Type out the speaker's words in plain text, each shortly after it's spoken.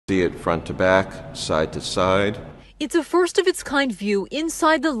See it front to back, side to side. It's a first-of-its-kind view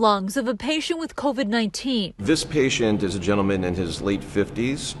inside the lungs of a patient with COVID-19. This patient is a gentleman in his late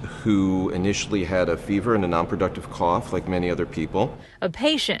 50s who initially had a fever and a non-productive cough like many other people. A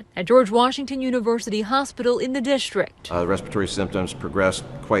patient at George Washington University Hospital in the district. Respiratory symptoms progressed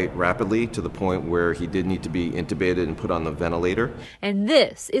quite rapidly to the point where he did need to be intubated and put on the ventilator. And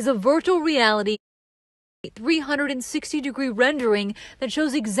this is a virtual reality 360-degree rendering that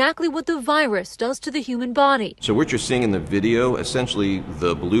shows exactly what the virus does to the human body. So what you're seeing in the video, essentially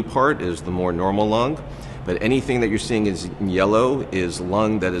the blue part is the more normal lung, but anything that you're seeing is in yellow is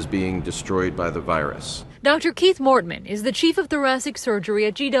lung that is being destroyed by the virus. Dr. Keith Mortman is the chief of thoracic surgery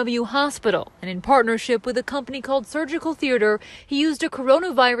at GW Hospital, and in partnership with a company called Surgical Theater, he used a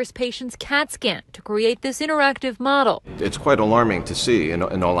coronavirus patient's CAT scan to create this interactive model. It's quite alarming to see, in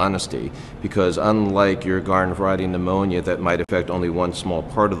all honesty, because unlike your garden variety pneumonia that might affect only one small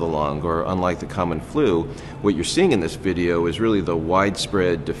part of the lung, or unlike the common flu, what you're seeing in this video is really the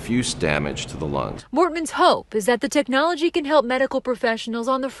widespread diffuse damage to the lungs. Mortman's hope is that the technology can help medical professionals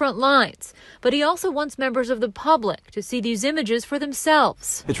on the front lines, but he also wants members of the public to see these images for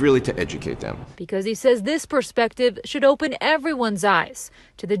themselves. It's really to educate them. Because he says this perspective should open everyone's eyes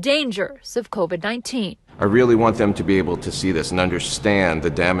to the dangers of COVID-19. I really want them to be able to see this and understand the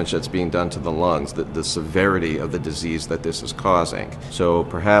damage that's being done to the lungs, the severity of the disease that this is causing. So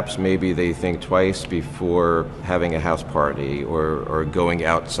perhaps maybe they think twice before having a house party or going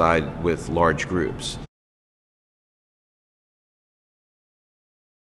outside with large groups.